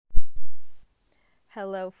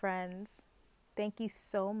Hello, friends. Thank you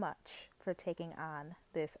so much for taking on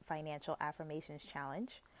this financial affirmations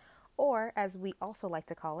challenge, or as we also like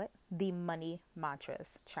to call it, the Money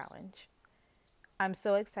Mantras Challenge. I'm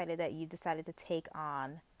so excited that you decided to take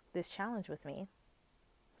on this challenge with me.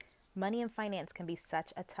 Money and finance can be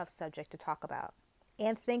such a tough subject to talk about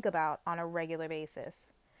and think about on a regular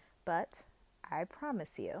basis. But I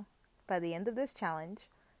promise you, by the end of this challenge,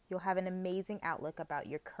 you'll have an amazing outlook about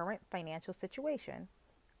your current financial situation,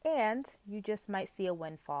 and you just might see a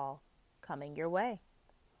windfall coming your way.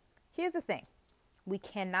 Here's the thing. We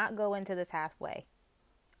cannot go into this halfway.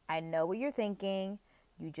 I know what you're thinking.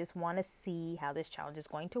 You just want to see how this challenge is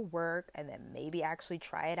going to work and then maybe actually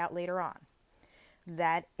try it out later on.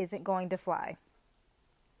 That isn't going to fly.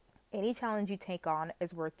 Any challenge you take on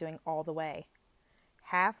is worth doing all the way.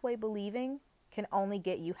 Halfway believing can only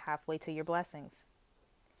get you halfway to your blessings.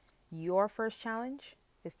 Your first challenge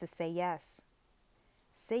is to say yes.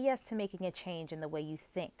 Say yes to making a change in the way you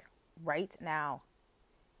think right now.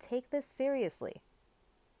 Take this seriously.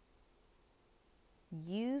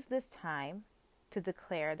 Use this time to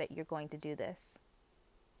declare that you're going to do this.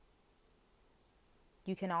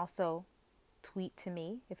 You can also tweet to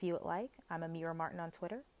me if you would like. I'm Amira Martin on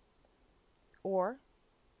Twitter. Or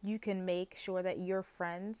you can make sure that your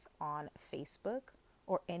friends on Facebook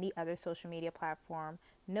or any other social media platform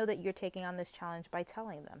know that you're taking on this challenge by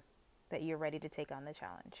telling them that you're ready to take on the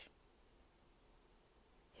challenge.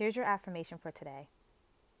 Here's your affirmation for today.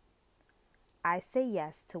 I say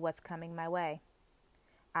yes to what's coming my way.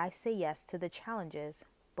 I say yes to the challenges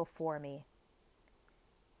before me.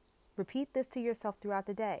 Repeat this to yourself throughout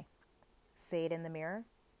the day. Say it in the mirror,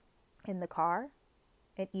 in the car,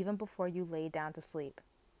 and even before you lay down to sleep.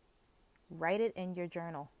 Write it in your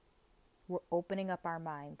journal. We're opening up our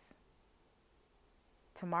minds.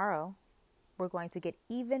 Tomorrow, we're going to get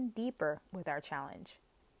even deeper with our challenge.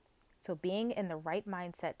 So being in the right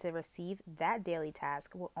mindset to receive that daily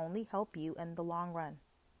task will only help you in the long run.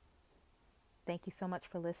 Thank you so much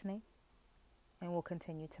for listening, and we'll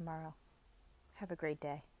continue tomorrow. Have a great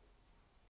day.